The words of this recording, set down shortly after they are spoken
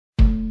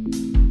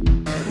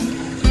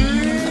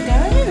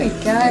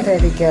Hi,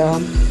 baby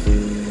girl.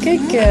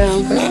 Good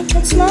girl.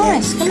 That's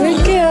nice.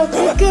 Good girl,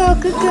 good girl,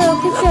 good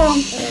girl, good girl.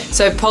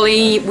 So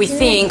Polly, we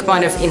think,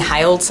 might have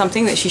inhaled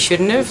something that she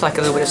shouldn't have, like a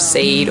little bit of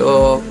seed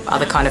or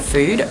other kind of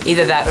food.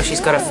 Either that or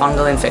she's got a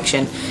fungal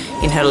infection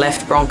in her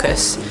left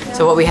bronchus.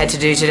 So what we had to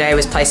do today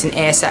was place an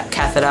air sac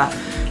catheter,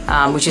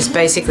 which is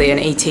basically an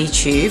ET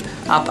tube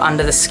up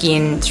under the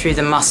skin through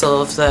the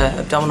muscle of the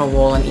abdominal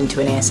wall and into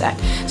an air sac.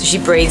 So she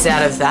breathes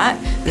out of that,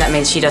 and that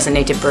means she doesn't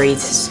need to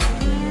breathe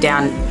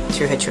down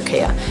through her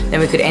trachea. Then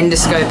we could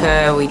endoscope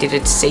her, we did a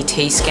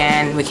CT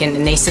scan, we can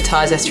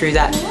anaesthetize her through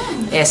that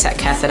air sac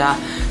catheter,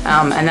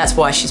 and that's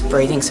why she's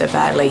breathing so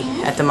badly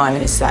at the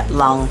moment, is that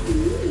lung.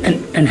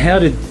 And how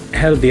did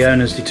the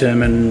owners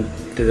determine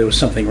that there was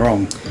something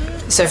wrong?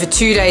 So for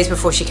 2 days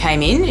before she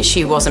came in,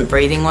 she wasn't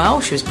breathing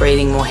well. She was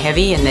breathing more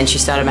heavy, and then she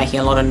started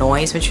making a lot of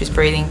noise when she was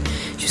breathing.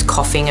 She was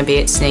coughing a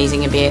bit,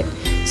 sneezing a bit.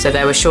 So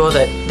they were sure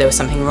that there was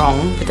something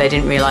wrong, but they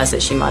didn't realise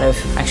that she might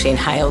have actually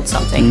inhaled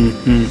something.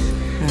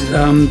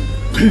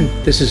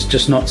 This is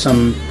just not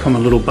some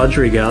common little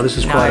budgeriggar. This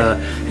is quite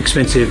an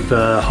expensive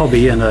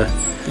hobby and a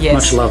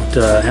much loved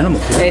animal.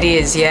 It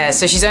is, yeah.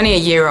 So she's only a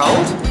year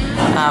old,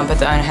 but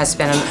the owner has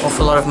spent an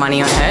awful lot of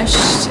money on her.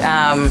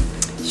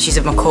 She's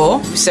a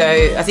Macaw, so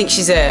I think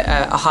she's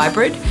a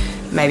hybrid,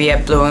 maybe a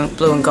blue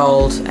and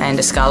gold and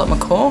a scarlet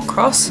Macaw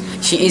cross.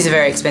 She is a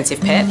very expensive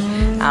pet,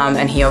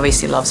 and he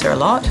obviously loves her a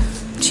lot.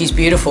 She's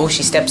beautiful,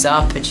 she steps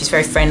up and she's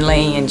very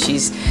friendly, and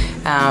she's,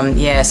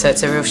 yeah, so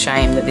it's a real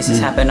shame that this has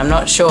happened. I'm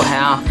not sure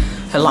how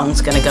her lung's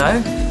going to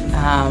go.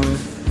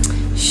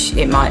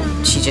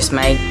 She just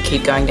may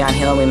keep going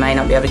downhill, and we may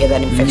not be able to get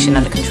that infection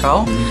under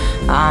control.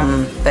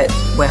 But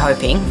we're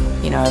hoping,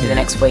 you know, over the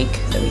next week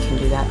that we can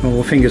do that.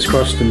 Well, fingers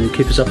crossed, and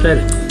keep us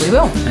updated. We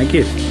will. Thank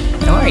you.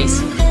 No worries.